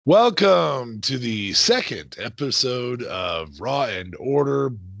Welcome to the second episode of Raw and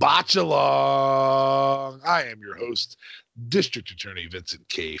Order Botch Along. I am your host, District Attorney Vincent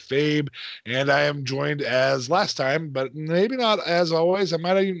K. Fabe, and I am joined as last time, but maybe not as always. I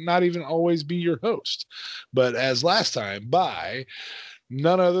might not even always be your host, but as last time by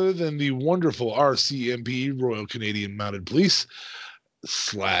none other than the wonderful RCMP, Royal Canadian Mounted Police,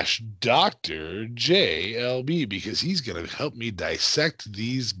 slash Dr. JLB, because he's going to help me dissect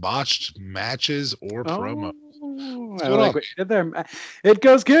these botched matches or promos. I like what you did there. It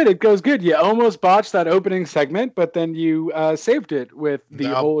goes good. It goes good. You almost botched that opening segment, but then you saved it with the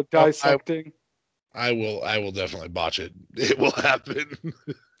No, whole dissecting. I will definitely botch it. It will happen.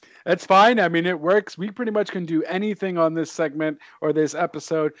 That's fine. I mean, it works. We pretty much can do anything on this segment or this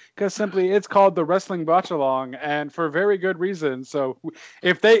episode because simply it's called the Wrestling Botch Along, and for very good reason. So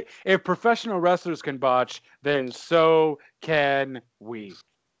if professional wrestlers can botch, then so can we.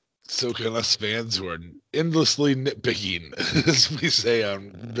 So can us fans who are endlessly nitpicking, as we say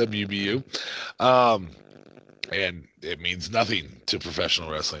on WBU. And it means nothing to professional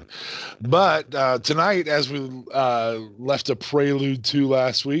wrestling. But tonight, as we left a prelude to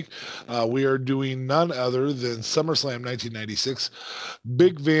last week, we are doing none other than SummerSlam 1996.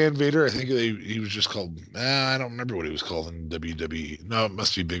 Big Van Vader, I think he was just called, I don't remember what he was called in WWE. No, it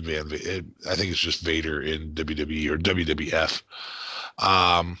must be Big Van Vader. I think it's just Vader in WWE or WWF.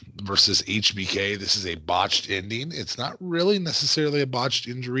 Versus HBK. This is a botched ending. It's not really necessarily a botched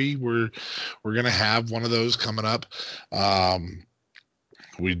injury. We're gonna have one of those coming up.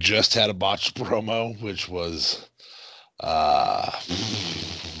 We just had a botched promo, which was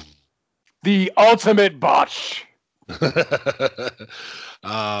the ultimate botch.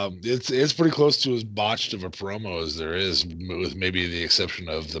 It's pretty close to as botched of a promo as there is, with maybe the exception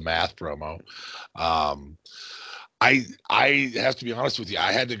of the math promo. I have to be honest with you.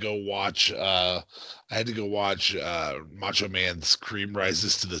 I had to go watch Macho Man's Cream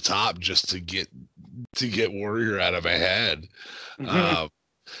Rises to the Top just to get Warrior out of my head.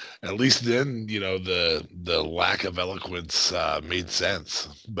 At least then, the lack of eloquence made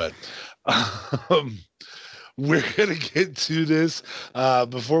sense. But we're going to get to this.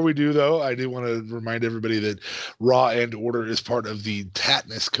 Before we do, though, I do want to remind everybody that Raw and Order is part of the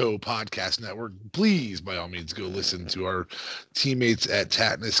Tatnus Co. podcast network. Please, by all means, go listen to our teammates at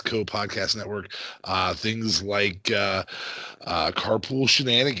Tatnus Co. podcast network. Things like Carpool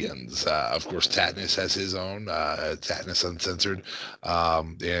Shenanigans. Of course, Tatnus has his own, Tatnus Uncensored,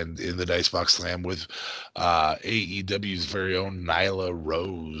 and in the Dicebox Slam with AEW's very own Nyla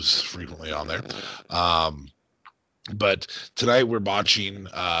Rose frequently on there. But tonight we're watching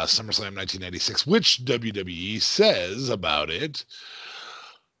SummerSlam 1996, which WWE says about it,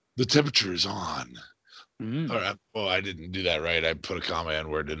 the temperature is on. I didn't do that right. I put a comma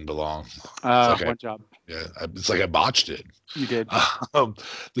in where it didn't belong. One job. Yeah, it's like I botched it. You did.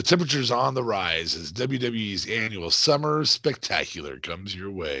 The temperature's on the rise as WWE's annual Summer Spectacular comes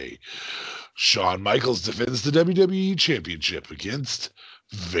your way. Shawn Michaels defends the WWE Championship against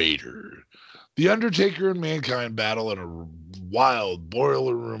Vader. The Undertaker and Mankind battle in a wild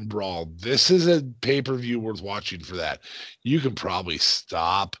boiler room brawl. This is a pay-per-view worth watching for that. You can probably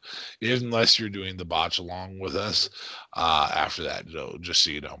stop unless you're doing the botch along with us after that, just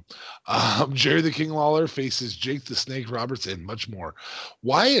so you know. Jerry the King Lawler faces Jake the Snake Roberts and much more.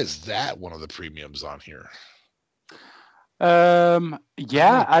 Why is that one of the premiums on here?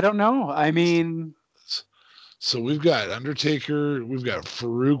 Yeah, I don't know. I mean... So we've got Undertaker, we've got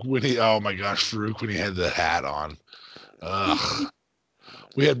Farouk when he had the hat on.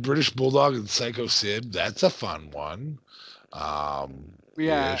 We had British Bulldog and Psycho Sid. That's a fun one.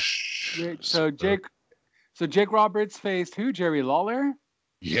 Yeah. So Jake Roberts faced who? Jerry Lawler?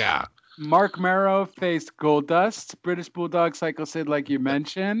 Yeah. Mark Marrow faced Goldust. British Bulldog, Psycho Sid, like you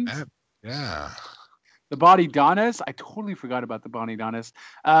mentioned. Yeah. The Body Donis. I totally forgot about the Body Donis.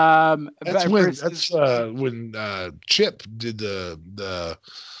 That's when Chip did the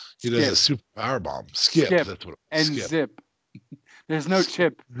does a super power bomb. Skip. That's what it was. And Skip. Zip. There's no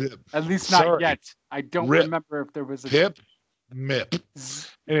Chip. Zip. At least not yet. I don't remember if there was a Pip. Mip.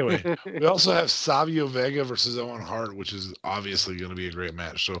 Anyway, we also have Savio Vega versus Owen Hart, which is obviously going to be a great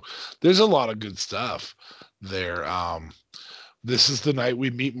match. So there's a lot of good stuff there. This is the night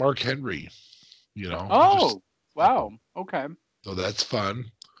we meet Mark Henry. Wow. Okay. So that's fun.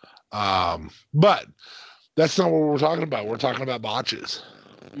 But that's not what we're talking about. We're talking about botches.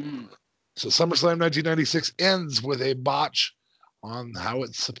 So SummerSlam 1996 ends with a botch on how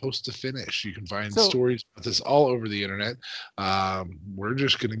it's supposed to finish. You can find So stories about this all over the internet. We're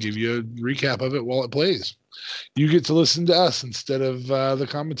just going to give you a recap of it while it plays. You get to listen to us instead of the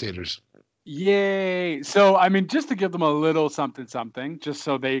commentators. yay. So, I mean, just to give them a little something, something, just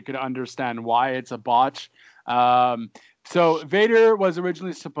so they could understand why it's a botch. So, Vader was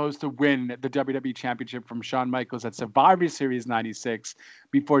originally supposed to win the WWE Championship from Shawn Michaels at Survivor Series 96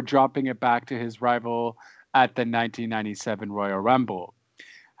 before dropping it back to his rival at the 1997 Royal Rumble.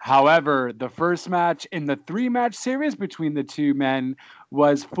 However, the first match in the 3-match series between the two men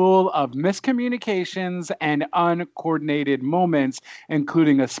was full of miscommunications and uncoordinated moments,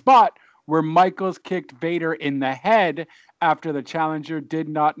 including a spot where Michaels kicked Vader in the head after the challenger did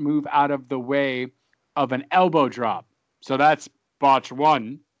not move out of the way of an elbow drop. So that's botch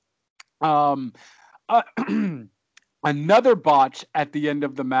one. Um, uh, Another botch at the end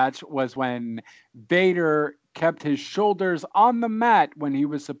of the match was when Vader kept his shoulders on the mat when he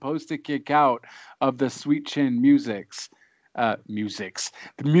was supposed to kick out of the Sweet Chin the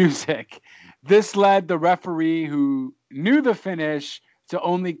music. This led the referee, who knew the finish, to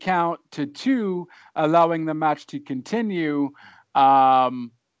only count to 2, allowing the match to continue. But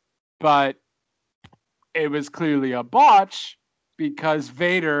it was clearly a botch because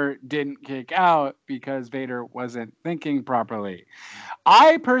Vader didn't kick out because Vader wasn't thinking properly.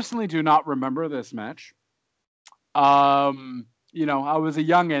 I personally do not remember this match. I was a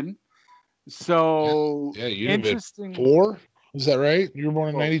youngin', so Yeah, you'd have been interesting. 4. Is that right? You were born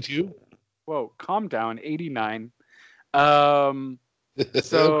in Whoa. 92? Whoa, calm down. 89. So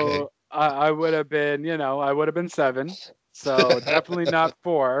Okay. I would have been, I would have been 7. So definitely not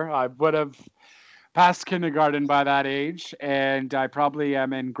 4. I would have past kindergarten by that age, and I probably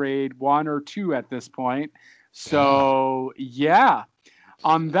am in grade 1 or 2 at this point. So, yeah.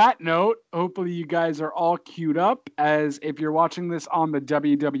 On that note, hopefully you guys are all queued up, as if you're watching this on the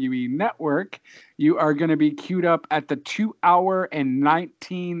WWE Network, you are going to be queued up at the 2 hour and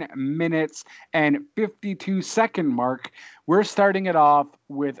 19 minutes and 52-second mark. We're starting it off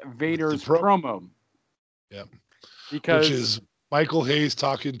with Vader's promo. Yep. Because which is Michael Hayes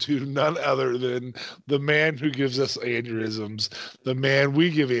talking to none other than the man who gives us aneurysms, the man we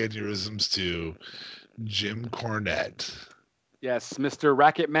give aneurysms to, Jim Cornette. Yes, Mr.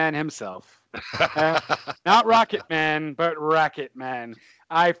 Racket Man himself. Not Rocket Man, but Racket Man.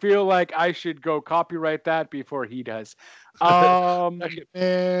 I feel like I should go copyright that before he does. Racket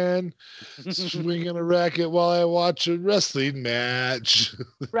Man, swinging a racket while I watch a wrestling match.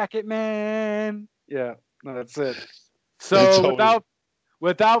 Racket Man. Yeah, that's it. So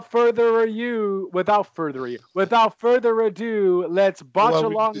without further ado, let's botch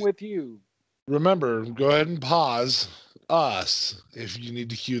along with you. Remember, go ahead and pause us if you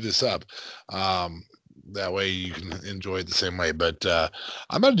need to cue this up. That way you can enjoy it the same way. But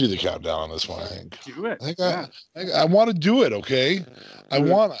I'm gonna do the countdown on this one. I think. Do it. I want to do it. Okay. I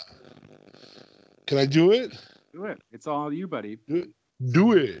wanna. Can I do it? Do it. It's all you, buddy.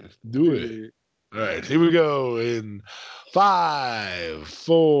 Do it. All right, here we go in 5,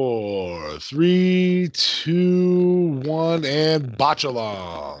 4, 3, 2, 1, and botch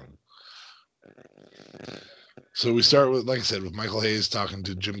along. So we start with, like I said, with Michael Hayes talking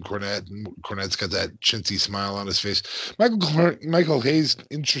to Jim Cornette, and Cornette's got that chintzy smile on his face. Michael Hayes,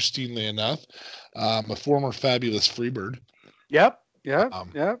 interestingly enough, a former fabulous Freebird. Yep.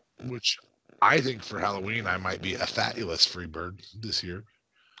 Which I think for Halloween I might be a fabulous Freebird this year.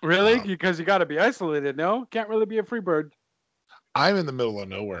 Really? Because you got to be isolated, no? Can't really be a Freebird. I'm in the middle of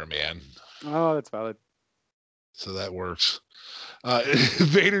nowhere, man. Oh, that's valid. So that works.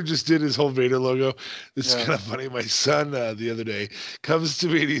 Vader just did his whole Vader logo. It's kind of funny. My son the other day comes to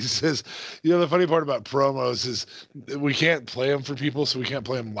me and he says, the funny part about promos is we can't play them for people, so we can't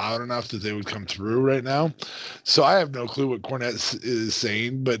play them loud enough that they would come through right now. So I have no clue what Cornette is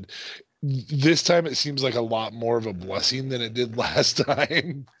saying, but this time it seems like a lot more of a blessing than it did last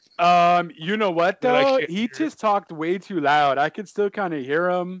time. You know what though? He just talked way too loud. I could still kind of hear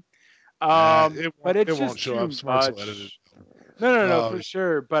him. But it won't show up. Smarts will edit it. No, for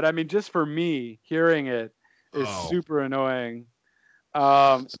sure. But I mean, just for me, hearing it is super annoying.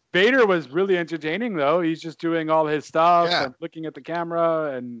 Vader was really entertaining though. He's just doing all his stuff and looking at the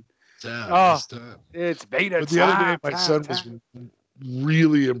camera and it's Vader. But the other day, my son was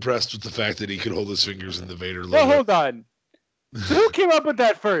really impressed with the fact that he could hold his fingers in the Vader logo. Well, hold on. So who came up with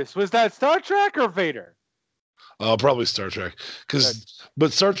that first? Was that Star Trek or Vader? Probably Star Trek.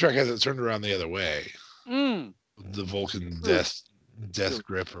 But Star Trek has it turned around the other way. The Vulcan death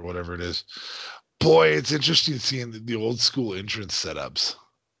grip or whatever it is. Boy, it's interesting seeing the old school entrance setups.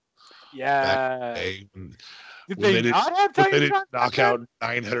 Yeah. Did they not have They Titantron didn't back knock then? out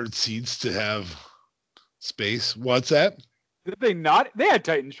 900 seats to have space. What's that? Did they not? They had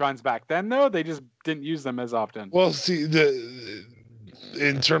Titantrons back then, though. They just didn't use them as often. Well, see,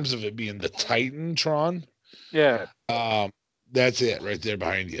 in terms of it being the Titantron, Yeah. that's it right there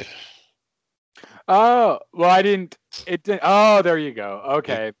behind you. Oh, well, I didn't. It did. Oh, there you go.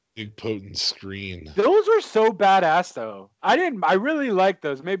 Okay. Big potent screen. Those were so badass, though. I really like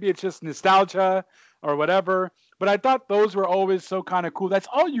those. Maybe it's just nostalgia or whatever, but I thought those were always so kind of cool. That's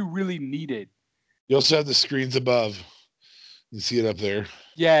all you really needed. You also have the screens above. You see it up there.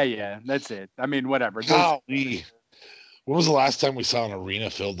 Yeah, that's it. I mean, whatever. Golly. When was the last time we saw an arena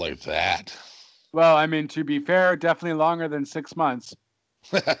filled like that? Well, I mean, to be fair, definitely longer than 6 months.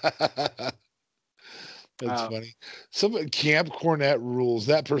 That's funny. Some Camp Cornette rules.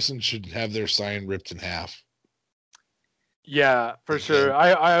 That person should have their sign ripped in half. Yeah, for sure.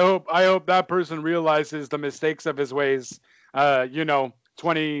 I hope that person realizes the mistakes of his ways.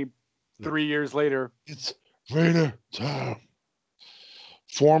 23 years later. It's Raider time.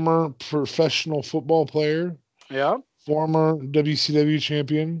 Former professional football player. Yeah. Former WCW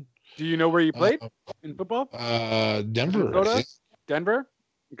champion. Do you know where you played in football? Denver. Denver?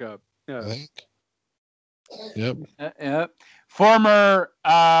 Okay. Yeah. I think. Yep. Yep. Former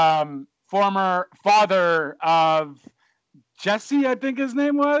father of Jesse, I think his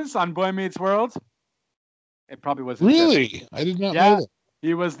name was, on Boy Meets World. It probably wasn't. Really? Jesse. I did not know that.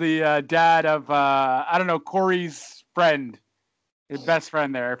 He was the dad of Corey's friend, his best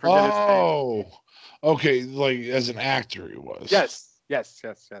friend there. I forget his name. Okay. Like as an actor, he was. Yes. Okay.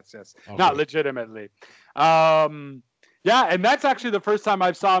 Not legitimately. Yeah, and that's actually the first time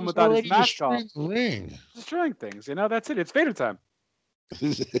I saw him without his mask off. Destroying things, that's it. It's Vader time.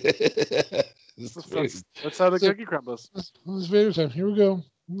 That's how the cookie crumbles. It's Vader time. Here we go.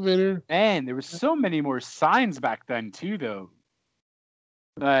 Vader. Man, there were so many more signs back then too, though.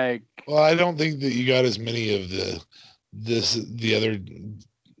 Like, well, I don't think that you got as many of the other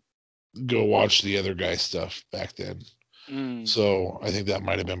go watch the other guy stuff back then. So I think that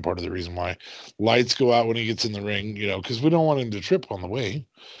might have been part of the reason why lights go out when he gets in the ring, because we don't want him to trip on the way.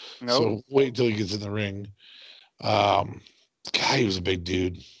 Nope. So wait till he gets in the ring. He was a big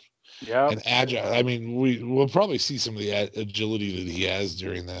dude. Yeah. And agile. I mean, we'll probably see some of the agility that he has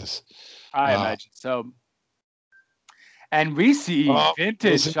during this. I imagine so. And we see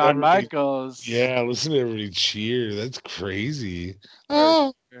vintage Shawn Michaels. Yeah, listen to everybody cheer. That's crazy.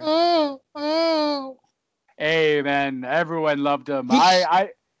 Hey man, everyone loved him. I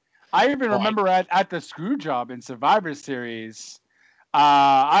even remember at the screw job in Survivor Series,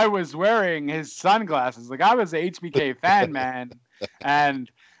 I was wearing his sunglasses. Like, I was a HBK fan, man, and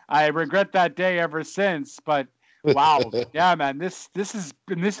I regret that day ever since. But wow, yeah, man, this is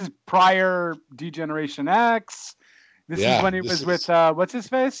prior D-Generation X. This is when he was with what's his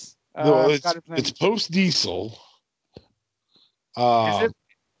face? It's post Diesel. Is it?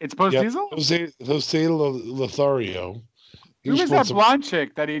 It's post Diesel? Jose Lothario. Who was that blonde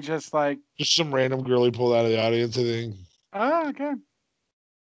chick that he just some random girl he pulled out of the audience, I think. Oh, okay.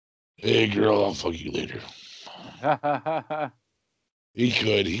 Hey girl, I'll fuck you later. He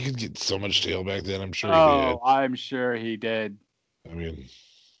could get so much tail back then, I'm sure he did. I'm sure he did. I mean,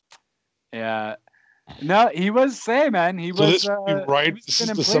 yeah. No, he was man. He was this is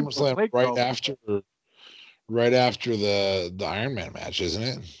the SummerSlam right after the Iron Man match, isn't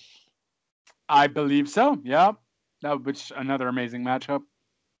it? I believe so. Yeah, which another amazing matchup.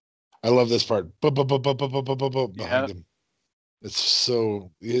 I love this part. Behind him. It's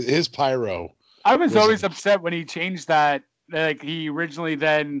so his pyro. I was always upset when he changed that. Like, he originally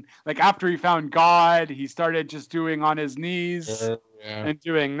then, after he found God, he started just doing on his knees and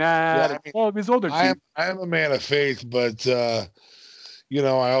doing that. Yeah, well, his older. I am a man of faith, but I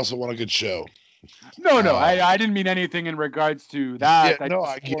also want a good show. No, I didn't mean anything in regards to that. Yeah,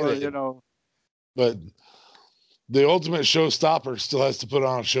 I get it. But the ultimate showstopper still has to put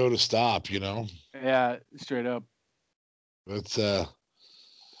on a show to stop, Yeah, straight up. But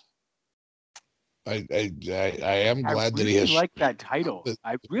I am glad that he has. I like that title.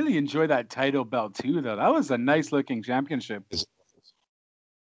 I really enjoy that title belt too, though. That was a nice looking championship.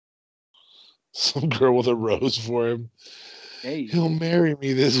 Some girl with a rose for him. Hey. He'll marry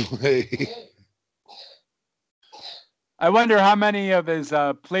me this way. I wonder how many of his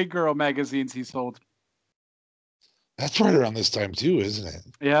Playgirl magazines he sold. That's right around this time too, isn't it?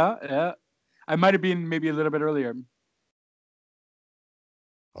 Yeah. I might have been maybe a little bit earlier.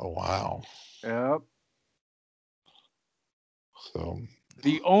 Oh wow. Yep. So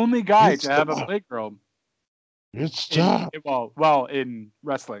the only guy to have a Playgirl. It's tough. Well, in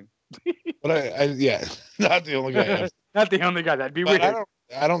wrestling. But yeah, not the only guy. Not the only guy. That'd be But weird.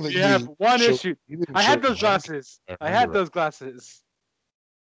 I don't think You have one issue. I had those junk. glasses. I had those glasses.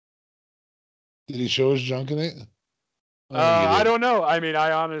 Did he show his junk in it? I don't know. I mean,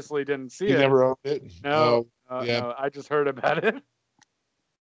 I honestly didn't see it. You never owned it? No, no. I just heard about it.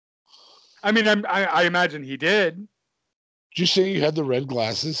 I mean, I imagine he did. Did you say you had the red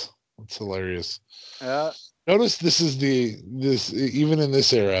glasses? That's hilarious. Yeah. Notice this is even in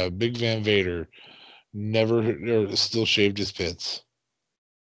this era, Big Van Vader still shaved his pits.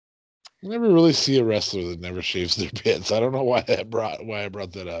 You never really see a wrestler that never shaves their pits. I don't know why I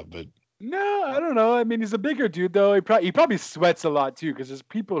brought that up, but no, I don't know. I mean, he's a bigger dude though. He probably sweats a lot too, because there's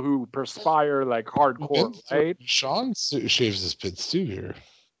people who perspire like hardcore, right? Sean shaves his pits too here.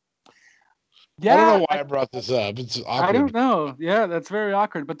 Yeah, I don't know why I brought this up. It's awkward. I don't know. Yeah, that's very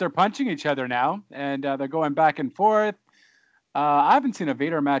awkward. But they're punching each other now, and they're going back and forth. I haven't seen a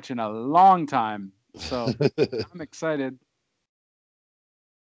Vader match in a long time, so I'm excited.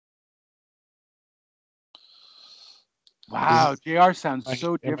 Wow, JR sounds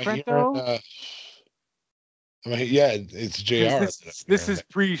so different though. Yeah, it's JR. This is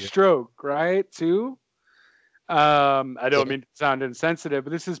pre-stroke, right? Too. I don't mean to sound insensitive,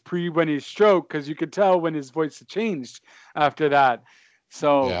 but this is pre when he stroked, because you could tell when his voice changed after that.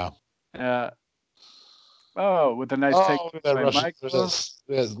 So yeah. With a nice take that by Michael.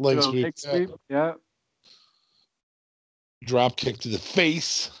 Leg sweep. Yeah. Drop kick to the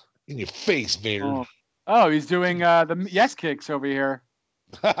face. In your face, Vader. Oh, he's doing the yes kicks over here.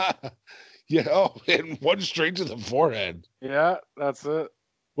 Yeah. Oh, and one straight to the forehead. Yeah, that's it.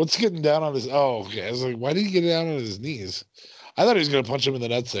 What's getting down on his? Oh, okay. I was like, why did he get down on his knees? I thought he was going to punch him in the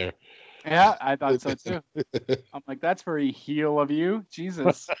nuts there. Yeah, I thought so too. I'm like, that's very heel of you,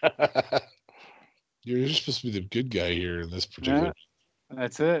 Jesus. You're supposed to be the good guy here in this particular. Yeah,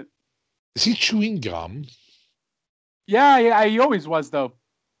 that's it. Is he chewing gum? Yeah, he always was though.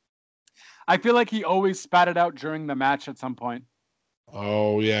 I feel like he always spat it out during the match at some point.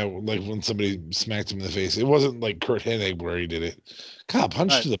 Oh, yeah, like when somebody smacked him in the face. It wasn't like Kurt Hennig where he did it. God,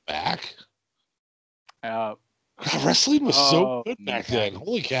 punch to the back. God, wrestling was so good back then.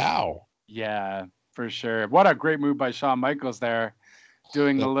 Holy cow. Yeah, for sure. What a great move by Shawn Michaels there.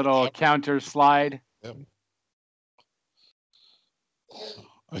 Doing a little counter slide. Yep.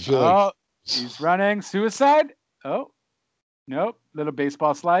 I feel like he's running. Suicide. Oh, nope. Little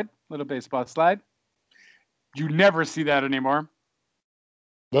baseball slide. You never see that anymore.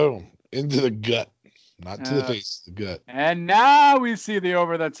 Boom. Into the gut. Not to the face, the gut. And now we see the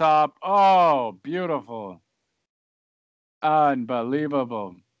over the top. Oh, beautiful.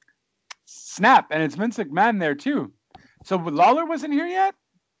 Unbelievable. Snap. And it's Vince McMahon there too. So Lawler wasn't here yet?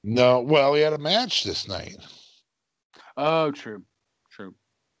 No. Well, he had a match this night. Oh, true.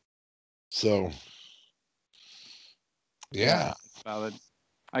 So, yeah. Valid.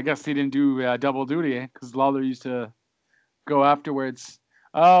 I guess he didn't do double duty because Lawler used to go afterwards.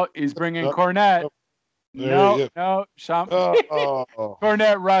 Oh, he's bringing Cornette. No, Sean.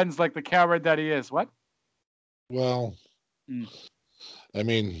 Cornette runs like the coward that he is. What? Well, I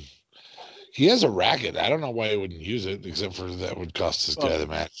mean, he has a racket. I don't know why he wouldn't use it, except for that would cost his guy the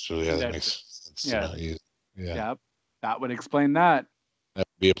match. So yeah, that makes sense. Yeah, that would explain that. That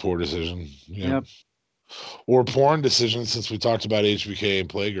would be a poor decision. Yep. Or porn decision, since we talked about HBK and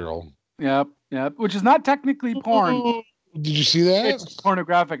Playgirl. Yep. Which is not technically porn. Ooh, did you see that? It's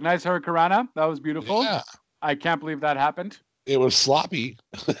pornographic. Nice Hurricanrana. That was beautiful. Yeah. I can't believe that happened. It was sloppy.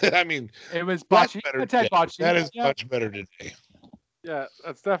 I mean, it was botchy. Botchy. That is much better today. Yeah,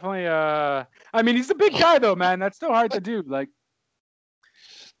 that's definitely. I mean, he's a big guy though, man. That's still hard to do. Like,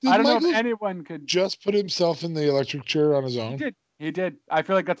 I don't know if anyone could just put himself in the electric chair on his own. He did. I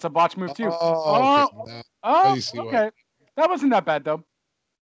feel like that's a botch move too. Okay. That wasn't that bad though.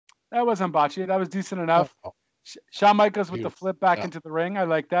 That wasn't botchy. That was decent enough. Shawn Michaels with the flip back into the ring. I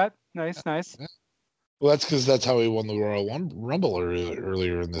like that. Nice. Yeah. Well, that's because that's how he won the Royal Rumble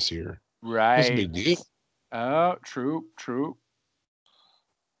earlier in this year. Right. That's a big deal. Oh, true.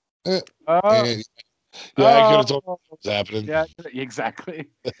 I could have told what was happening. Yeah, exactly.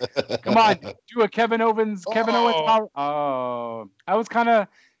 Come on, do a Kevin Owens power. Oh,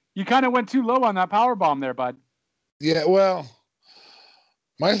 you kind of went too low on that power bomb there, bud. Yeah, well,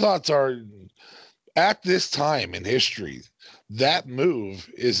 my thoughts are, at this time in history, that move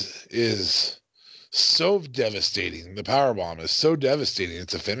is so devastating. The power bomb is so devastating.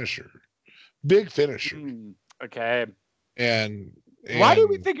 It's a finisher, big finisher. Okay. And why do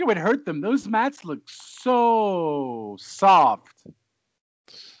we think it would hurt them? Those mats look so soft.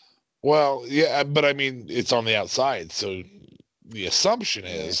 Well, yeah, but I mean, it's on the outside, so the assumption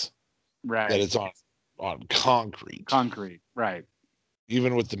is Right. that it's on concrete. Concrete. Right.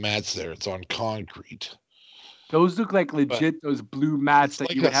 Even with the mats there, it's on concrete. Those look like legit. Those blue mats that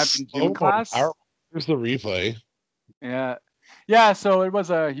like you would have in gym class. Here's the replay. Yeah. Yeah. So it was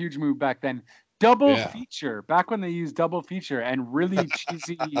a huge move back then. Double feature. Back when they used double feature and really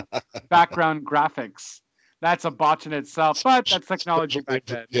cheesy background graphics. That's a botch in itself, but that's technology back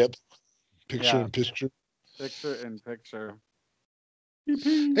then. Yep. Picture in picture. Picture in picture.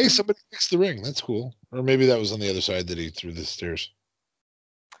 Hey, somebody fixed the ring. That's cool. Or maybe that was on the other side that he threw the stairs.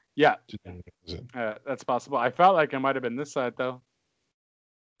 Yeah. That's possible. I felt like it might have been this side, though.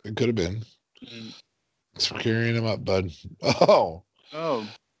 It could have been. Thanks for carrying him up, bud. Oh.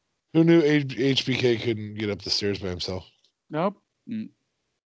 Who knew HBK couldn't get up the stairs by himself? Nope.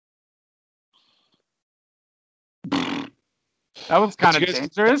 That was kind of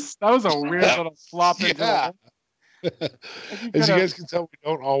dangerous. That was a weird little flop into the As you guys can tell, we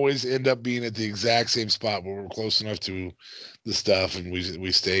don't always end up being at the exact same spot, but we're close enough to the stuff, and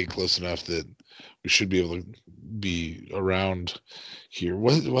we stay close enough that we should be able to be around here.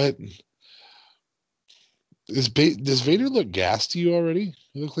 What does Vader look gassed to you already?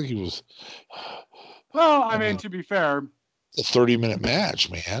 He looked like he was. Well, I mean, to be fair, it's a 30-minute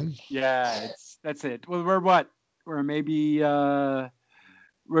match, man. Yeah, that's it. Well, we're maybe we're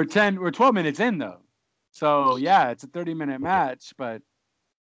 12 minutes in though. So yeah, it's a 30-minute match, but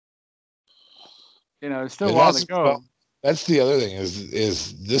it's still a while to go. Well, that's the other thing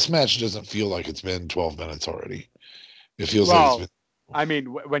is this match doesn't feel like it's been 12 minutes already. It feels like it's been. I mean,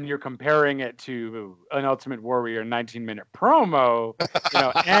 when you're comparing it to an Ultimate Warrior 19-minute promo,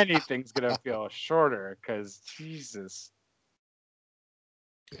 anything's gonna feel shorter because Jesus.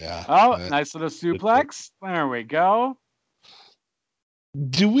 Yeah. Oh, nice little suplex. There we go.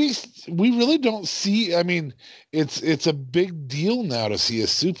 Do we really don't see? I mean, it's a big deal now to see a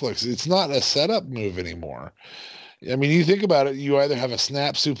suplex. It's not a setup move anymore. I mean, you think about it, you either have a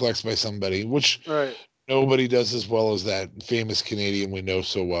snap suplex by somebody, which nobody does as well as that famous Canadian we know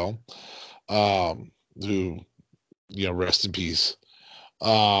so well, who, rest in peace.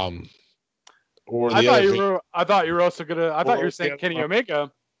 Or I thought you were also gonna. I thought you were saying Kenny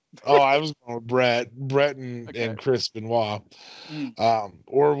Omega. Oh, I was going with Brett and Chris Benoit.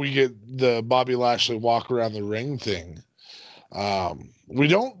 Or we get the Bobby Lashley walk around the ring thing. We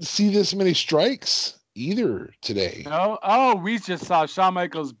don't see this many strikes either today. No. Oh, we just saw Shawn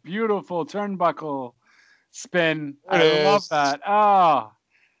Michaels' beautiful turnbuckle spin. I love that. Oh,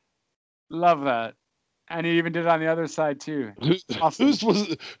 love that. And he even did it on the other side too. Awesome.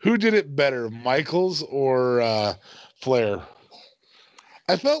 Who did it better, Michaels or Flair?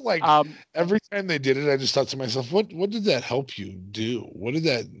 I felt like every time they did it, I just thought to myself, what did that help you do? What did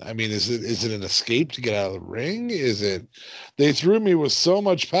that, I mean, is it an escape to get out of the ring? They threw me with so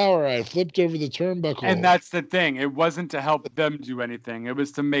much power, I flipped over the turnbuckle. And that's the thing. It wasn't to help them do anything. It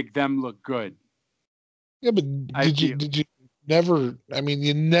was to make them look good. Yeah, but did you never, I mean,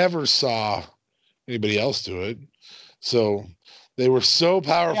 you never saw anybody else do it. So they were so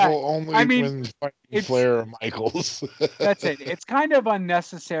powerful when fighting Flair or Michaels. That's it. It's kind of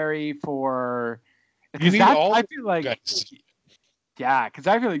unnecessary for. I feel like. Yeah, because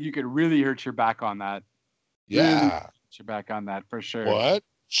I feel like you could really hurt your back on that. Yeah, really hurt your back on that for sure. What?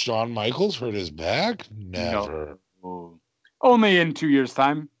 Shawn Michaels hurt his back? Never. No. Only in 2 years'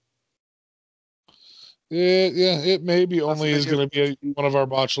 time. It maybe only is going to be one of our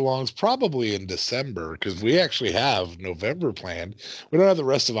botch-alongs probably in December because we actually have November planned. We don't have the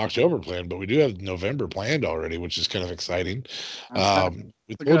rest of October planned, but we do have November planned already, which is kind of exciting.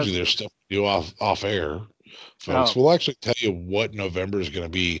 We told you there's stuff to do off air, folks. We'll actually tell you what November is going to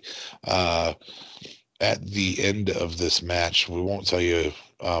be at the end of this match. We won't tell you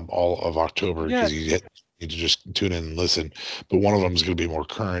all of October because you need to just tune in and listen. But one of them is going to be more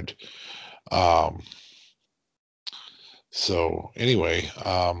current. So anyway,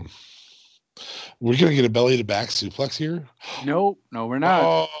 we're gonna get a belly to back suplex here. No, we're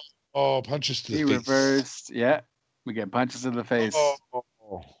not. Oh, punches to the face. Reversed. Yeah, we get punches to the face.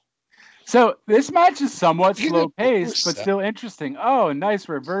 So this match is somewhat slow paced, but still interesting. Oh, nice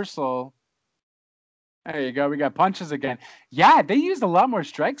reversal. There you go. We got punches again. Yeah, they used a lot more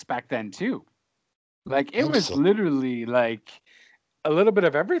strikes back then too. Like it was literally like a little bit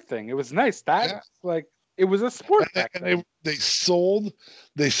of everything. It was nice. It was a sport. And they sold.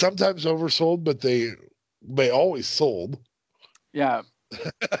 They sometimes oversold, but they always sold. Yeah.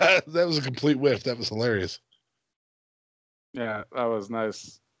 That was a complete whiff. That was hilarious. Yeah, that was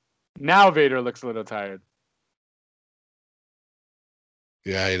nice. Now Vader looks a little tired.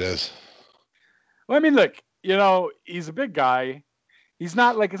 Yeah, he does. Well, I mean, look, he's a big guy. He's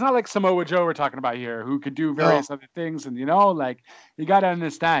not like it's not like Samoa Joe we're talking about here, who could do various other things, and like you got to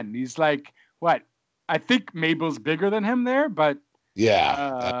understand, he's like what? I think Mabel's bigger than him there, but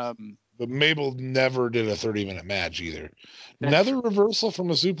yeah. But Mabel never did a 30-minute match either. Another reversal from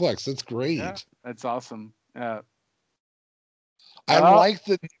a suplex. That's great. Yeah, that's awesome. I like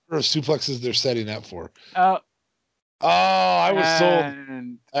the number of suplexes they're setting up for. I was sold.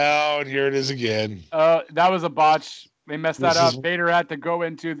 Oh, and here it is again. That was a botch. They messed that up. Vader had to go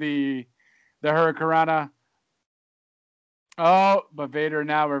into the Hurricanrana. Oh, but Vader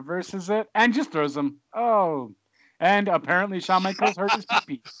now reverses it and just throws him. Oh, and apparently Shawn Michaels hurt his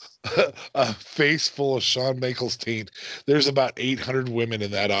pee-pee. A face full of Shawn Michaels taint. There's about 800 women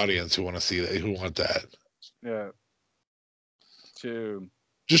in that audience who want to see that, who want that. Yeah.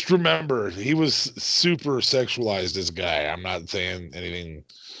 Just remember, he was super sexualized, this guy. I'm not saying anything.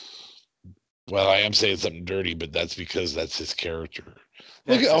 Well, I am saying something dirty, but that's because that's his character.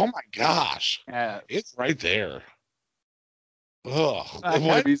 Look at, oh my gosh. Yeah. It's right there. Ugh. That could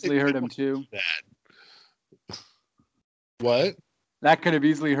have easily hurt him too. What? That could have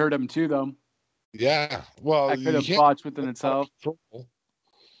easily hurt him too, though. Yeah. Well, that could have botched within itself.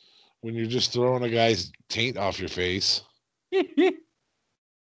 When you're just throwing a guy's taint off your face. The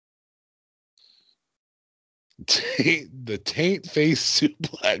taint face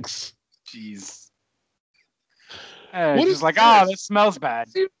suplex. Jeez. What is like? Oh, this smells bad.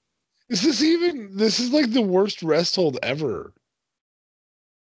 This is like the worst rest hold ever.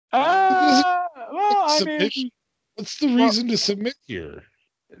 I mean, what's the reason to submit here?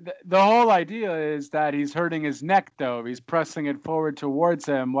 The whole idea is that he's hurting his neck, though. He's pressing it forward towards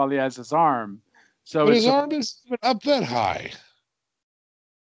him while he has his arm. So but his arm isn't even up that high.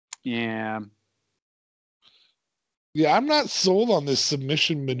 Yeah. Yeah, I'm not sold on this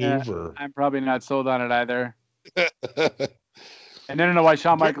submission maneuver. I'm probably not sold on it either. And I don't know why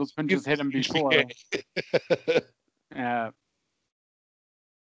Shawn Michaels couldn't just hit him before. Yeah.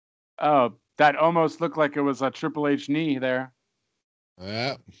 Oh, that almost looked like it was a Triple H knee there.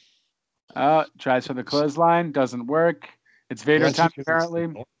 Yeah. Tries for the clothesline, doesn't work. It's Vader time apparently.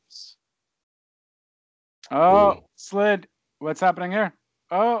 Oh, ooh. Slid. What's happening here?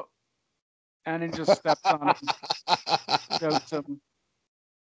 Oh. And he just steps on him.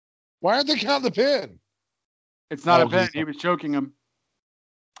 Why aren't they counting the pin? It's not a pin. He was choking him.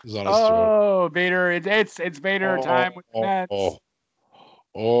 He's on his throat. Vader! It's Vader time with the Nets.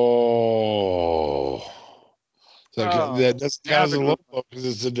 That doesn't count as a low blow because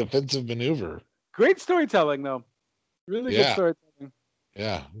it's a defensive maneuver. Great storytelling, though. Really good storytelling.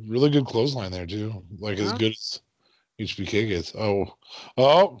 Yeah, really good clothesline there too. Like as good as HBK gets. Oh.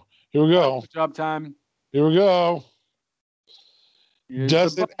 Here we go. Job time. Here we go.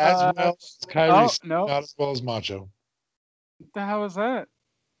 Does it as well as Kyrie? No. Not as well as Macho. What the hell is that?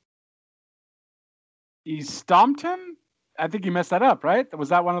 He stomped him? I think he messed that up, right? Was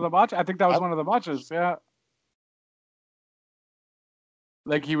that one of the botches? I think that was one of the botches, yeah.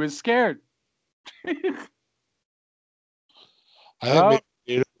 Like he was scared. I think maybe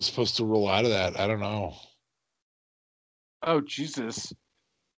Vader was supposed to roll out of that. I don't know. Oh, Jesus.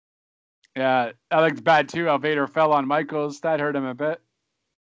 Yeah, that looked bad too. How Vader fell on Michaels. That hurt him a bit.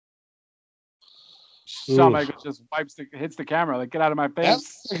 Shawn Michaels just hits the camera. Like, get out of my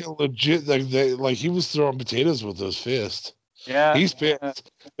face. That's like a legit, like he was throwing potatoes with those fists. Yeah. He's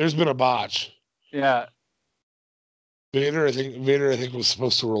pissed. There's been a botch. Yeah. Vader, I think, was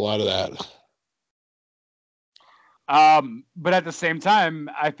supposed to roll out of that. But at the same time,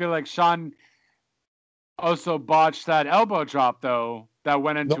 I feel like Shawn also botched that elbow drop, though. That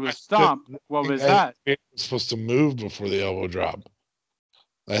went into a stomp. What was that? It was supposed to move before the elbow drop.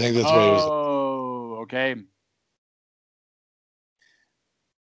 I think that's what it was. Oh, okay.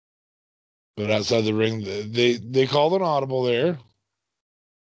 But outside the ring, they called an audible there.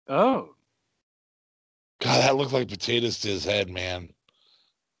 Oh. God, that looked like potatoes to his head, man.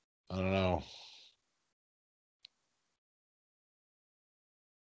 I don't know.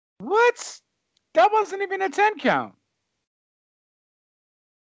 What? That wasn't even a 10 count.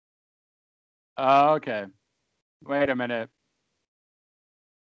 Oh, okay. Wait a minute.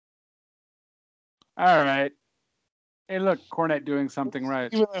 All right. Hey, look, Cornette doing something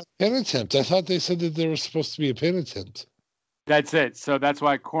right. Even a pin attempt. I thought they said that there was supposed to be a pin attempt. That's it. So that's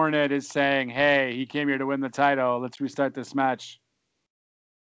why Cornette is saying, hey, he came here to win the title. Let's restart this match.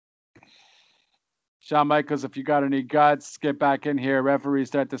 Shawn Michaels, if you got any guts, get back in here. Referee,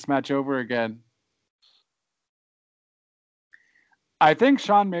 start this match over again. I think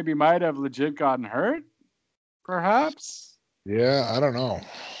Shawn maybe might have legit gotten hurt, perhaps. Yeah, I don't know.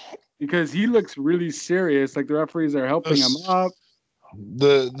 Because he looks really serious. Like the referees are helping him up.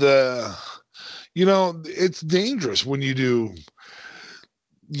 It's dangerous when you do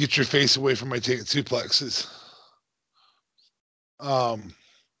get your face away from my taking suplexes.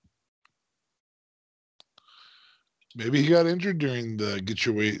 Maybe he got injured during the get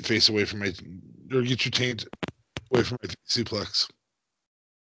your face away from my, or get your taint away from my suplex.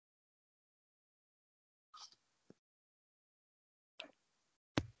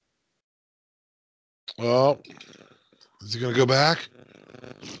 Well, is he going to go back?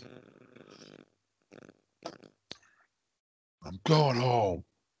 I'm going home.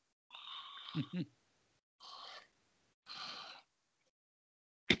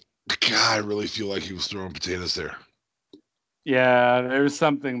 God, I really feel like he was throwing potatoes there. Yeah, there's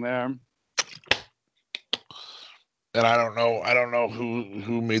something there. And I don't know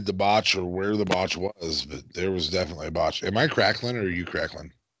who made the botch or where the botch was, but there was definitely a botch. Am I crackling or are you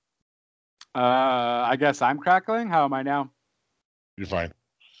crackling? I guess I'm crackling. How am I now? You're fine.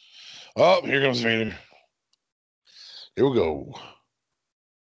 Oh, here comes Vader. Here we go.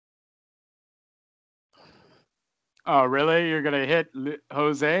 Oh, really? You're gonna hit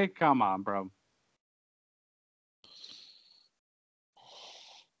Jose? Come on, bro.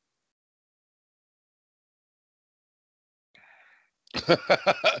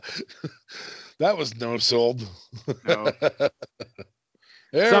 That was no sold. No.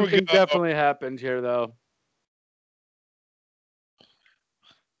 Something definitely happened here, though.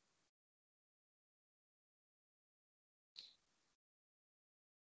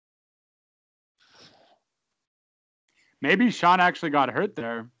 Maybe Sean actually got hurt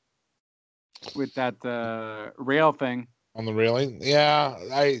there with that rail thing. On the railing? Yeah,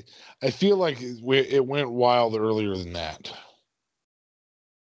 I feel like it went wild earlier than that.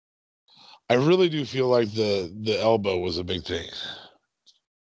 I really do feel like the elbow was a big thing.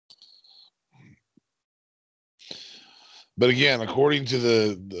 But again, according to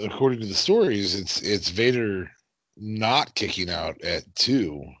the stories, it's Vader not kicking out at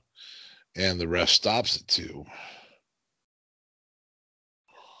 2, and the ref stops at 2.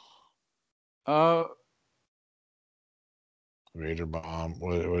 Vader bomb.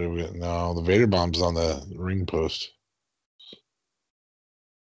 What do we get? No, the Vader bomb's on the ring post.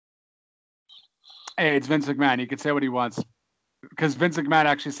 Hey, it's Vince McMahon. He can say what he wants. Because Vince McMahon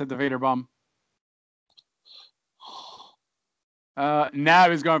actually said the Vader bomb. Now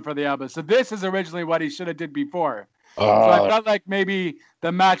he's going for the elbow. So this is originally what he should have did before. So I felt like maybe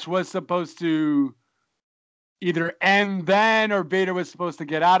the match was supposed to either end then or Vader was supposed to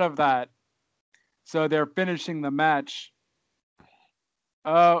get out of that. So they're finishing the match.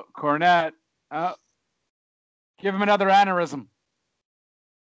 Oh, Cornette. Oh, give him another aneurysm.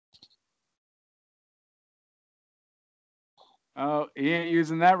 Oh, he ain't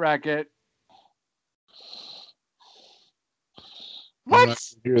using that racket. What? I'm not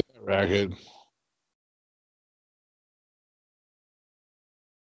gonna hear that racket.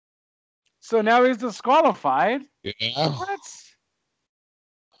 So now he's disqualified? Yeah. What?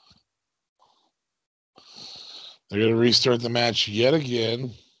 They're going to restart the match yet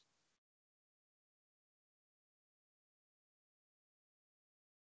again.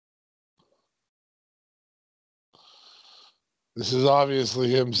 This is obviously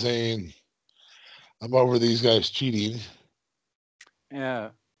him saying, I'm over these guys cheating.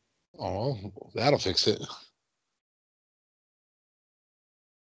 Yeah. Oh, that'll fix it.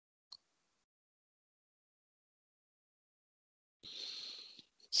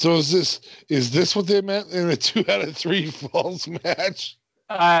 So is this what they meant in a 2 out of 3 falls match?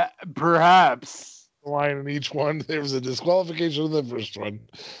 Perhaps. Line in each one. There was a disqualification in the first one.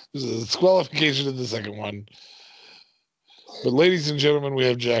 There's a disqualification in the second one. But ladies and gentlemen, we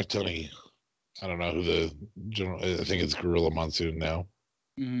have Jack Tunney. I don't know who the general. I think it's Gorilla Monsoon now.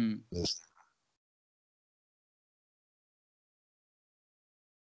 Mm-hmm.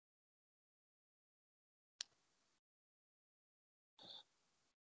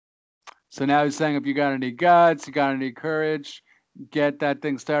 So now he's saying, if you got any guts, you got any courage, get that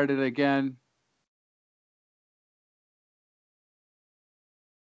thing started again.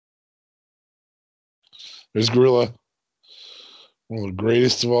 There's Gorilla, one of the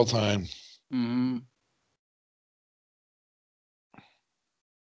greatest of all time. Mm-hmm.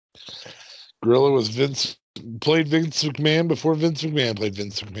 Gorilla was played Vince McMahon before Vince McMahon played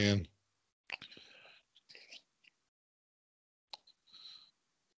Vince McMahon.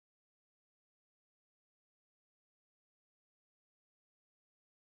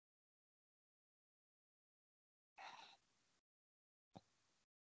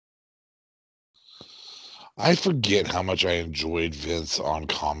 I forget how much I enjoyed Vince on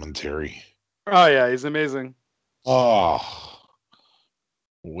commentary. Oh, yeah, he's amazing. Oh,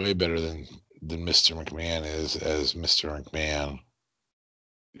 way better than Mr. McMahon is as Mr. McMahon.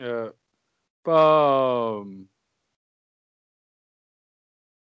 Yeah. Boom.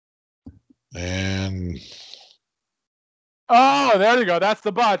 And oh, there you go. That's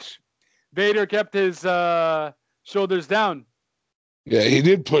the botch. Vader kept his shoulders down. Yeah, he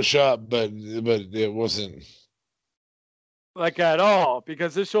did push up, but it wasn't like at all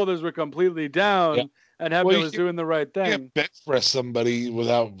because his shoulders were completely down, yeah. and Hebner was doing the right thing. You can't bench press somebody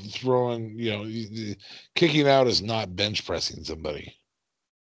without throwing. Kicking out is not bench pressing somebody.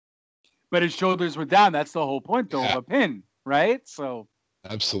 But his shoulders were down. That's the whole point, though, of a pin, right? So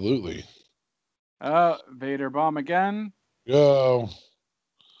absolutely. Vader bomb again. Go.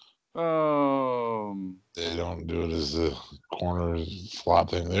 They don't do it as the corner flop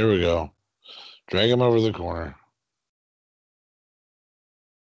thing. There we go. Drag him over the corner.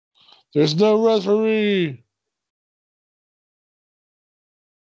 There's no referee.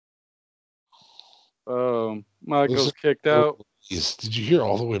 Michael's kicked out. Did you hear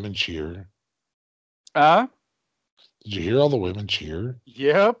all the women cheer? Did you hear all the women cheer?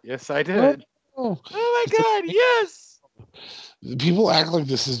 Yep. Yes, I did. Oh my God, yes. People act like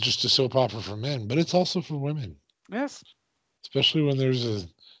this is just a soap opera for men, but it's also for women. Yes. Especially when there's a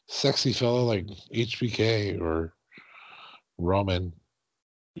sexy fella like HBK or Roman.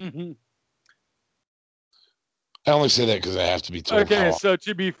 Mm-hmm. I only say that because I have to be told. Okay, so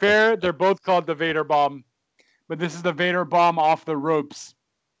to be fair, they're both called the Vader Bomb, but this is the Vader Bomb off the ropes.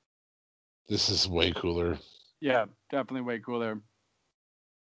 This is way cooler. Yeah, definitely way cooler.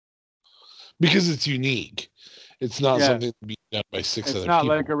 Because it's unique. It's not something to be done by six other people. It's not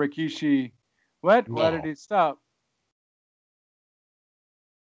like a Rikishi. What? No. Why did he stop?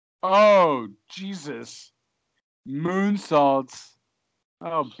 Oh, Jesus. Moonsaults.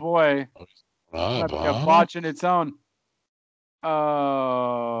 Oh, boy. Might be a botch in its own.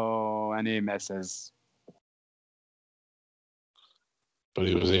 Oh, and he misses. But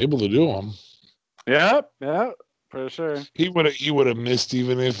he was able to do them. Yep, for sure. He would have missed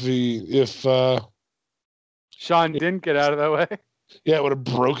even if Shawn didn't get out of that way. Yeah, it would have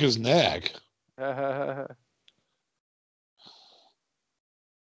broke his neck.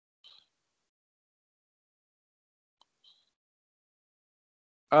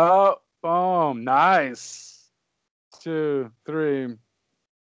 Oh, boom. Nice. 2, 3.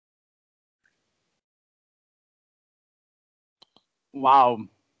 Wow.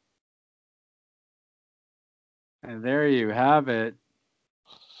 And there you have it.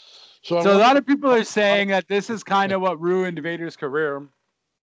 So a lot of people are saying that this is kind of what ruined Vader's career.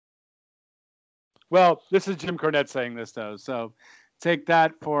 Well, this is Jim Cornette saying this, though. So take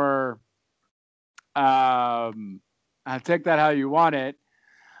that for take that how you want it.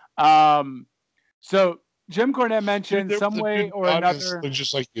 So Jim Cornette mentioned some way or another.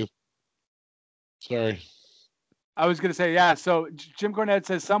 Just like you. Sorry. I was going to say, yeah. So Jim Cornette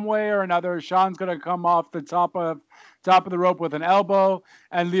says some way or another, Shawn's going to come off the top of the rope with an elbow,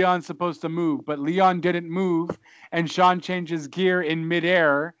 and Leon's supposed to move, but Leon didn't move, and Shawn changes gear in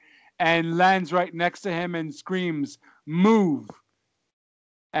midair and lands right next to him and screams, "Move!"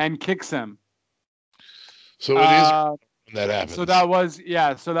 and kicks him. So it is when that happens. So that was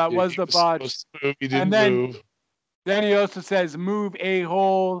the botch. And then he also says, "Move,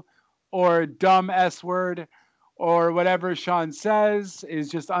 a-hole," or "dumb S-word," or whatever Shawn says is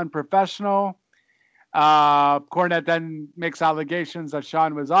just unprofessional. Cornette then makes allegations that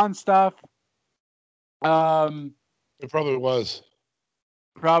Shawn was on stuff. It probably was.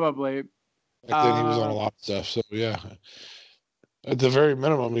 Probably. Back then he was on a lot of stuff. So yeah, at the very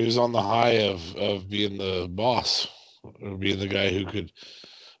minimum, he was on the high of being the boss or being the guy who could.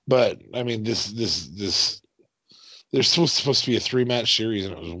 But I mean, this there's supposed to be a 3-match series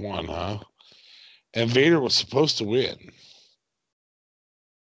and it was 1, huh? And Vader was supposed to win.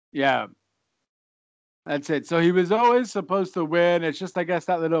 Yeah. That's it. So he was always supposed to win. It's just, I guess,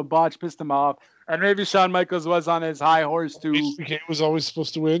 that little botch pissed him off. And maybe Shawn Michaels was on his high horse too. HBK was always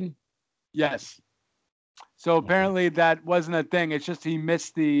supposed to win? Yes. So apparently that wasn't a thing. It's just he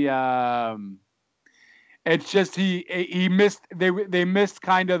missed the it's just he missed they missed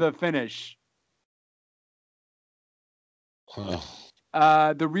kind of the finish. Huh.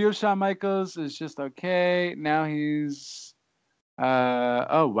 The real Shawn Michaels is just okay. Now he's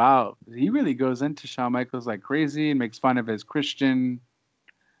oh wow, he really goes into Shawn Michaels like crazy and makes fun of his Christian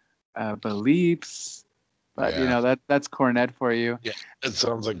beliefs. But that's Cornette for you. Yeah, that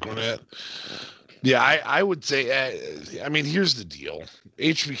sounds like Cornette. Yeah, I would say. I mean, here's the deal: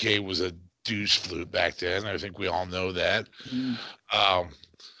 HBK was a douche flute back then. I think we all know that.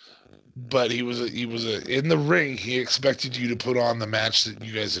 but he was in the ring. He expected you to put on the match that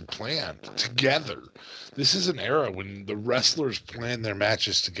you guys had planned together. This is an era when the wrestlers plan their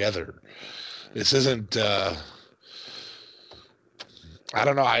matches together. This isn't. I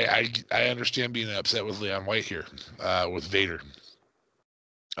don't know. I understand being upset with Leon White here, with Vader.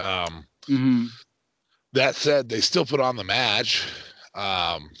 Mm-hmm. That said, they still put on the match.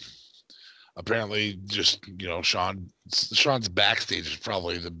 Apparently, just Sean's backstage is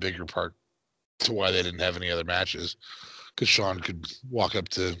probably the bigger part to why they didn't have any other matches, because Sean could walk up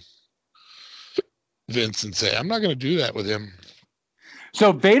to Vince and say, "I'm not going to do that with him."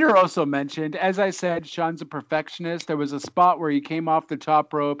 So Vader also mentioned, as I said, Sean's a perfectionist. There was a spot where he came off the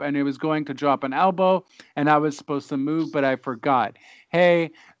top rope and he was going to drop an elbow, and I was supposed to move, but I forgot.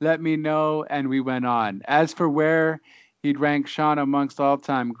 Hey, let me know, and we went on. As for where he'd rank Sean amongst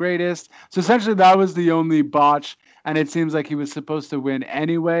all-time greatest, so essentially that was the only botch, and it seems like he was supposed to win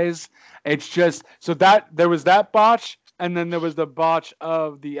anyways. It's just so that there was that botch, and then there was the botch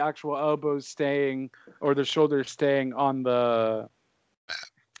of the actual elbows staying or the shoulders staying on the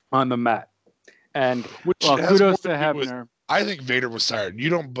mat. And kudos to Hebner. I think Vader was tired. You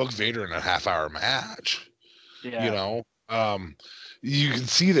don't book Vader in a half-hour match. Yeah. You can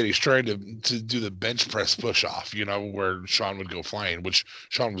see that he's trying to do the bench press push off, where Sean would go flying, which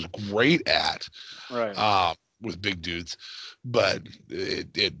Sean was great at, right? With big dudes, but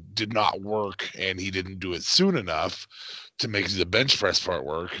it did not work, and he didn't do it soon enough to make the bench press part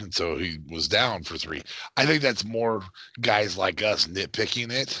work, and so he was down for 3. I think that's more guys like us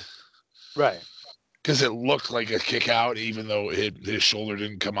nitpicking it, right? Because it looked like a kick out, even though his shoulder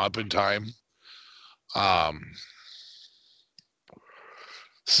didn't come up in time.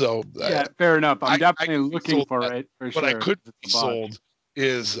 So yeah, fair enough. I'm definitely looking for it. For sure. What I couldn't be sold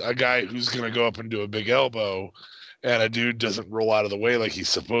is a guy who's going to go up and do a big elbow, and a dude doesn't roll out of the way like he's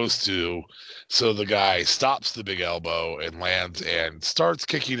supposed to. So the guy stops the big elbow and lands and starts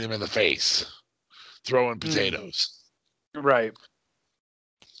kicking him in the face, throwing potatoes. Right.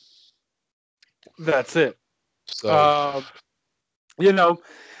 That's it. So,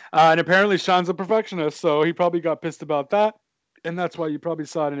 and apparently Sean's a perfectionist, so he probably got pissed about that. And that's why you probably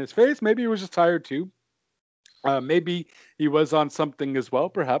saw it in his face. Maybe he was just tired too. Maybe he was on something as well.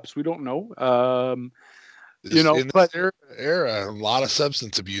 Perhaps we don't know. In this era, a lot of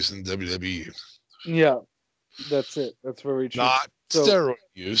substance abuse in WWE. Yeah, that's it. That's very true. Not steroid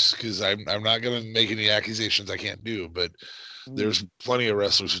use, because I'm not going to make any accusations I can't do. But there's plenty of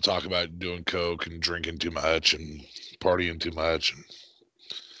wrestlers who talk about doing coke and drinking too much and partying too much, and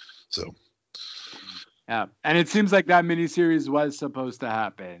so. Yeah, and it seems like that miniseries was supposed to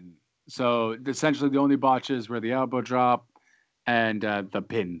happen. So essentially, the only botches were the elbow drop and the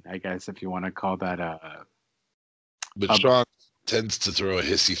pin, I guess, if you want to call that a. But Sean tends to throw a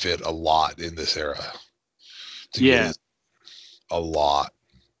hissy fit a lot in this era. Yeah, a lot.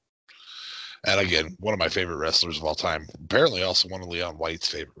 And again, one of my favorite wrestlers of all time. Apparently, also one of Leon White's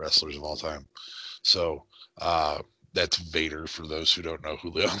favorite wrestlers of all time. So that's Vader. For those who don't know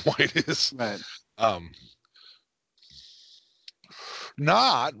who Leon White is. Right.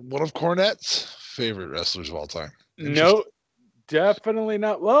 Not one of Cornette's favorite wrestlers of all time. No, definitely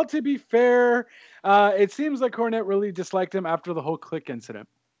not. Well, to be fair, it seems like Cornette really disliked him after the whole Click incident.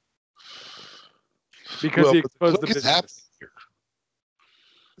 Because he exposed the business.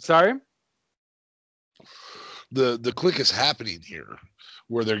 Sorry? The Click is happening here,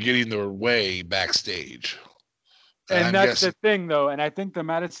 where they're getting their way backstage. And that's the thing, though. And I think the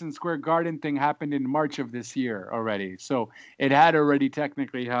Madison Square Garden thing happened in March of this year already. So it had already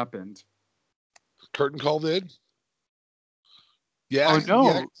technically happened. Curtain Call did? Yeah. Oh,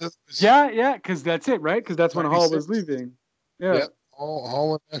 no. Yeah, because that's it, right? Because that's when Hall was leaving. Yeah.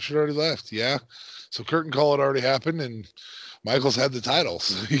 Hall and Nash had already left. Yeah. So Curtain Call had already happened, and Michaels had the title.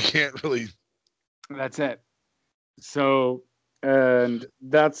 So he can't really. That's it. So, and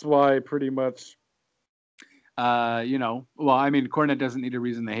that's why pretty much. Cornette doesn't need a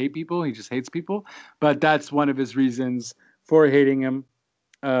reason to hate people. He just hates people. But that's one of his reasons for hating him,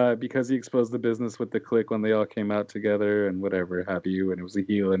 because he exposed the business with the Click when they all came out together and whatever have you, and it was a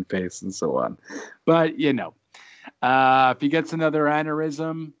heel and face and so on. But, if he gets another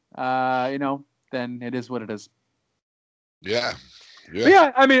aneurysm, then it is what it is. Yeah.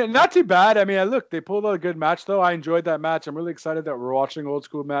 Yeah, not too bad. Look, they pulled out a good match, though. I enjoyed that match. I'm really excited that we're watching old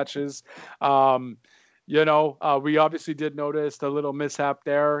school matches. We obviously did notice a little mishap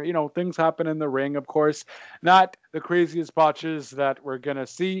there. Things happen in the ring, of course. Not the craziest botches that we're going to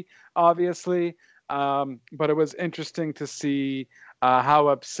see, obviously. But it was interesting to see how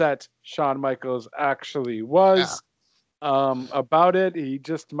upset Shawn Michaels actually was. about it. He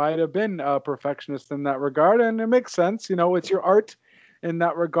just might have been a perfectionist in that regard, and it makes sense. It's your art in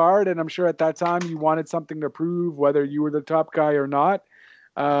that regard, and I'm sure at that time you wanted something to prove, whether you were the top guy or not.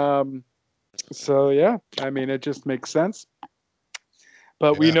 Um, so yeah, I mean, it just makes sense.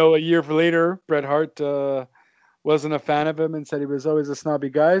 But we know a year later, Bret Hart wasn't a fan of him and said he was always a snobby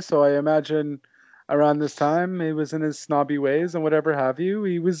guy. So I imagine around this time he was in his snobby ways and whatever have you.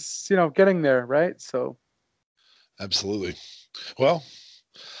 He was, getting there, right? So. Absolutely. Well,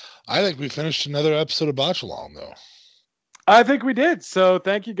 I think we finished another episode of Botch Along, though. I think we did. So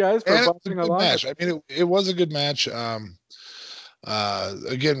thank you guys for watching along. Match. I mean, it was a good match.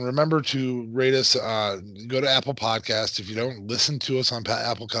 Again, remember to rate us. Go to Apple Podcast. If you don't listen to us on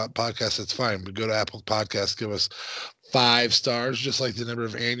Apple Podcast, that's fine. But go to Apple Podcast, give us 5 stars, just like the number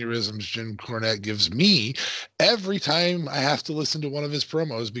of aneurysms Jim Cornette gives me every time I have to listen to one of his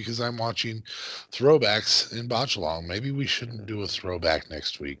promos because I'm watching throwbacks in Botch Along. Maybe we shouldn't do a throwback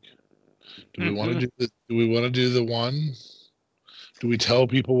next week. Do we want to do the one? Do we tell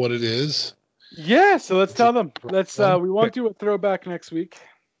people what it is? Yeah, so let's tell them. We won't do a throwback next week.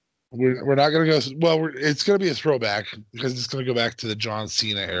 We're not going to go. Well, it's going to be a throwback because it's going to go back to the John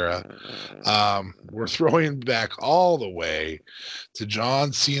Cena era. We're throwing back all the way to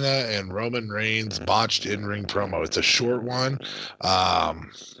John Cena and Roman Reigns botched in-ring promo. It's a short one,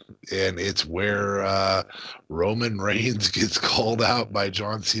 and it's where Roman Reigns gets called out by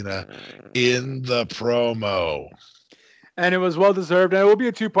John Cena in the promo. And it was well-deserved. And it will be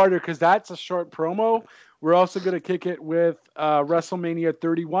a 2-parter because that's a short promo. We're also going to kick it with WrestleMania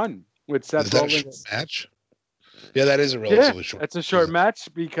 31 with Seth Rollins. Is that a short match? Yeah, that is a relatively short. It's a short match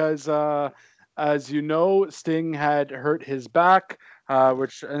because, as you know, Sting had hurt his back,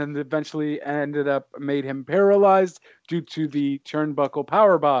 which and eventually made him paralyzed due to the turnbuckle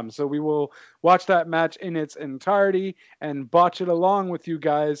powerbomb. So we will watch that match in its entirety and botch it along with you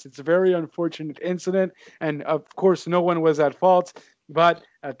guys. It's a very unfortunate incident, and of course, no one was at fault. But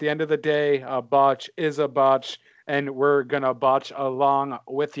at the end of the day, a botch is a botch, and we're going to botch along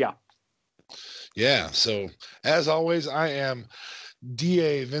with you. Yeah, so as always, I am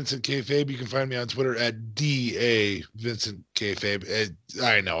DA Vincent Kayfabe. You can find me on Twitter at DA Vincent Kayfabe.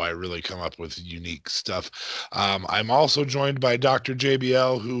 I know I really come up with unique stuff. I'm also joined by Dr.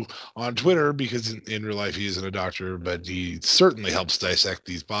 JBL, who on Twitter, because in real life he isn't a doctor, but he certainly helps dissect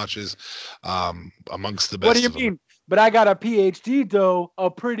these botches amongst the best. What do you mean? But I got a PhD, though, a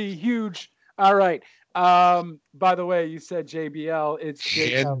pretty huge. All right. By the way, you said JBL. It's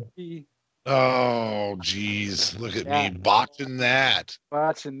JLP. Oh, geez. Look at me botching that.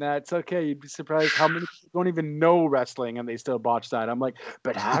 It's okay. You'd be surprised how many people don't even know wrestling and they still botch that. I'm like,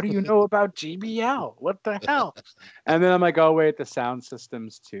 but how do you know about JBL? What the hell? And then I'm like, oh, wait, the sound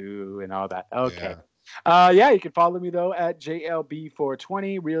systems too and all that. Okay. You can follow me, though, at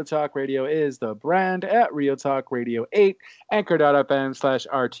JLB420. Real Talk Radio is the brand at Real Talk Radio 8,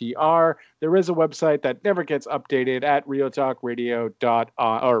 anchor.fm/RTR. There is a website that never gets updated at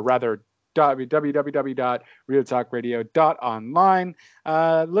www.realtalkradio.online.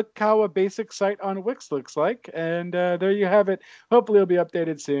 Look how a basic site on Wix looks like. And there you have it. Hopefully it'll be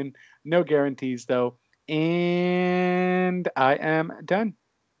updated soon. No guarantees, though. And I am done.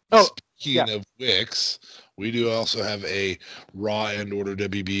 Speaking of Wix, we do also have a Raw and Order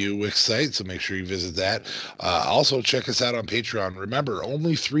WBU Wix site, so make sure you visit that. Also, check us out on Patreon. Remember,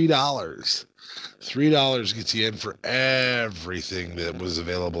 only $3. $3 gets you in for everything that was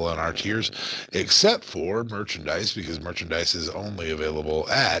available on our tiers, except for merchandise, because merchandise is only available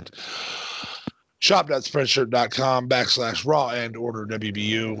at shop.spreadshirt.com/Raw and Order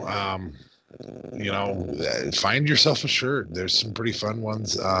WBU. Find yourself a shirt. There's some pretty fun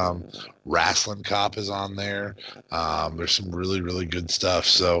ones. Wrestling Cop is on there. There's some really, really good stuff.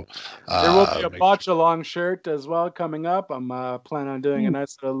 So there will be a botch along shirt as well coming up. I'm planning on doing a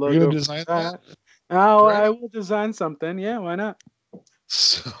nice little logo. You're gonna design that? Oh, right. I will design something. Yeah, why not?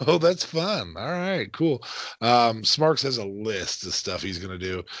 So that's fun. All right, cool. Smarks has a list of stuff he's going to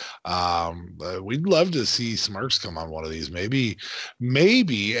do. We'd love to see Smarks come on one of these. Maybe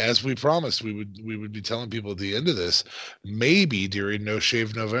as we promised, we would be telling people at the end of this, maybe during No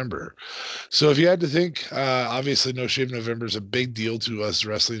Shave November. So if you had to think, obviously No Shave November is a big deal to us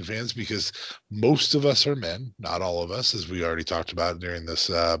wrestling fans because most of us are men, not all of us, as we already talked about during this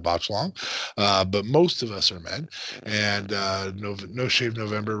botch long, but most of us are men, and No Shave Shave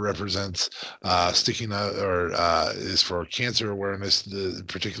November represents sticking out or is for cancer awareness,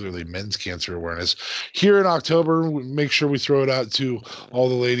 particularly men's cancer awareness. Here in October, we make sure we throw it out to all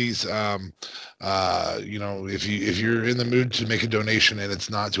the ladies. If you're in the mood to make a donation and it's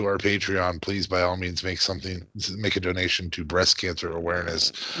not to our Patreon, please by all means make a donation to breast cancer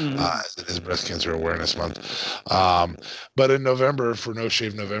awareness. As it is Breast Cancer Awareness Month. But in November, for No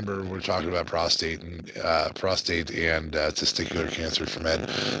Shave November, we're talking about prostate and testicular cancer for men.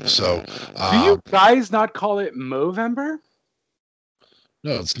 So, do you guys not call it Movember?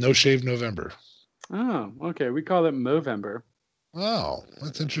 No, it's No Shave November. Oh, okay. We call it Movember. Oh,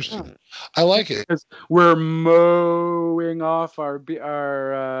 that's interesting. Yeah. I like it. We're mowing off our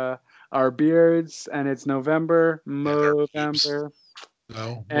beards, and it's November. Movember.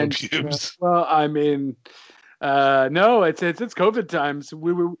 No, and pubes. Well, I mean, no, it's COVID times.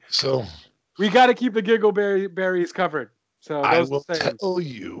 We got to keep the giggle berries covered. So I will tell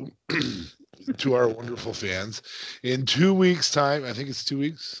you to our wonderful fans, in 2 weeks' time, I think it's 2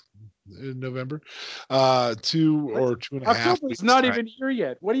 weeks in November, 2 or 2.5 October's weeks. Not time. Even here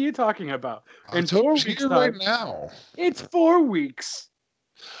yet. What are you talking about? In 4 weeks here right now. It's 4 weeks.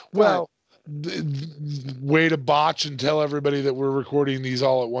 Well, way to botch and tell everybody that we're recording these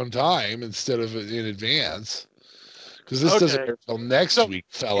all at one time instead of in advance. Because this doesn't air until next week,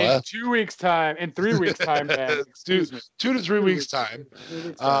 fella. In 2 weeks' time, in 3 weeks' time, man. Excuse me. 2 to 3 weeks' time.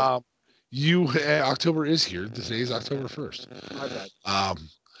 October is here. Today is October 1st. My bad.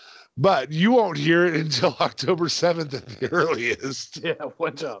 But you won't hear it until October 7th at the earliest. Yeah,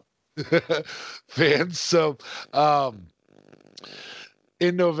 what's up? Fans. So,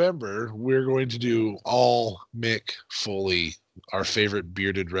 in November, we're going to do all Mick Foley, our favorite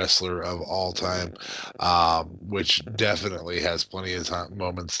bearded wrestler of all time, which definitely has plenty of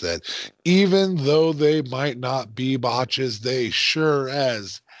moments that, even though they might not be botches, they sure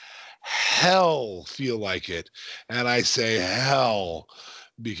as hell feel like it. And I say hell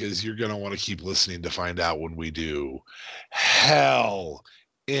because you're going to want to keep listening to find out when we do. Hell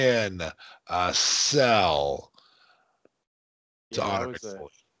in a Cell. Yeah,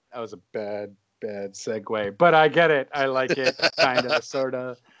 that was a bad segue, but I get it. I like it, kind of, sort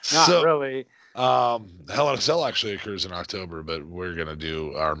of, not really. Hell in a Cell actually occurs in October, but we're gonna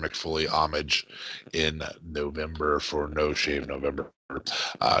do our Mick Foley homage in November for No Shave November.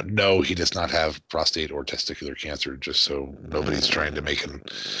 No, he does not have prostate or testicular cancer. Just so nobody's trying to make an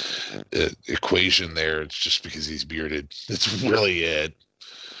equation there. It's just because he's bearded. That's really it.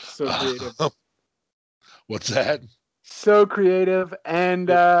 So creative. What's that? So creative. And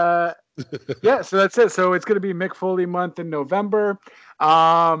yeah, so that's it. So it's going to be Mick Foley month in November.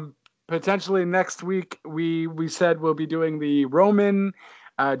 Potentially next week, we said we'll be doing the Roman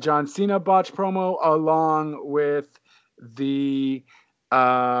John Cena botch promo along with the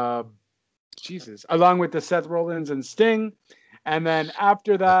along with the Seth Rollins and Sting. And then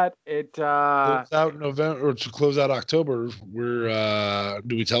after that, close out November, or to close out October,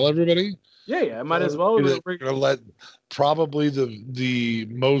 do we tell everybody? Yeah, might as well. We're gonna let probably the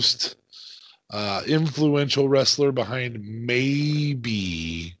most influential wrestler behind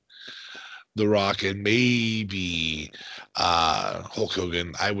maybe The Rock and maybe Hulk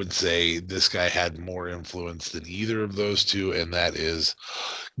Hogan. I would say this guy had more influence than either of those two, and that is,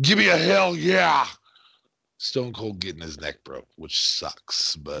 give me a hell yeah, Stone Cold getting his neck broke, which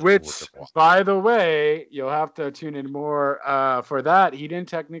sucks. But by the way, you'll have to tune in more for that. He didn't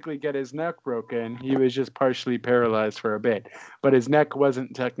technically get his neck broken. He was just partially paralyzed for a bit, but his neck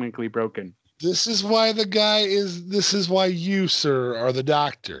wasn't technically broken. This is why this is why you, sir, are the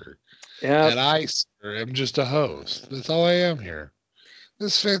doctor. Yeah. And I, sir, am just a host. That's all I am here.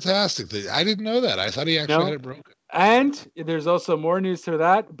 This is fantastic. I didn't know that. I thought he actually had it broken. And there's also more news to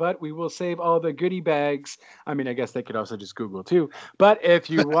that, but we will save all the goodie bags. I mean, I guess they could also just Google too. But if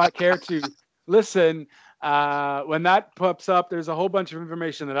you care to listen, when that pops up, there's a whole bunch of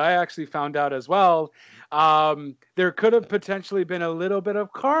information that I actually found out as well. There could have potentially been a little bit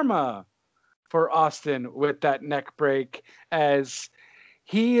of karma for Austin with that neck break, as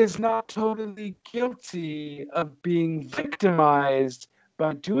he is not totally guilty of being victimized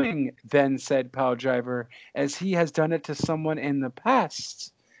by doing then said pile driver, as he has done it to someone in the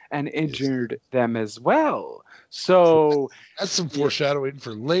past and injured them as well. So that's some foreshadowing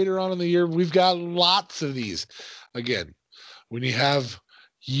for later on in the year. We've got lots of these. Again, when you have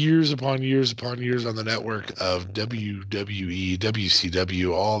years upon years upon years on the network of WWE,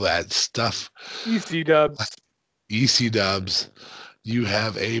 WCW, all that stuff, EC Dubs, you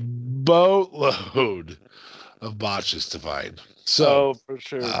have a boatload of botches to find. So, for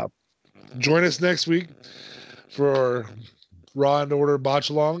sure. Join us next week for Raw and Order Botch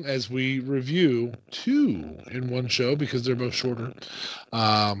Along as we review 2 in one show because they're both shorter.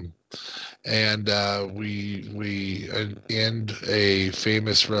 And we end a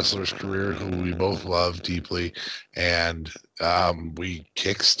famous wrestler's career who we both love deeply, and we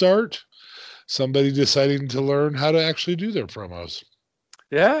kickstart somebody deciding to learn how to actually do their promos.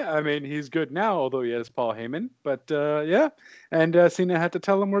 Yeah, I mean, he's good now, although he has Paul Heyman. But yeah, and Cena had to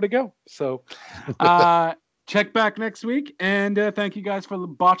tell him where to go. So check back next week, and thank you guys for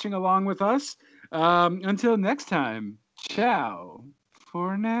botching along with us. Until next time, ciao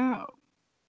for now.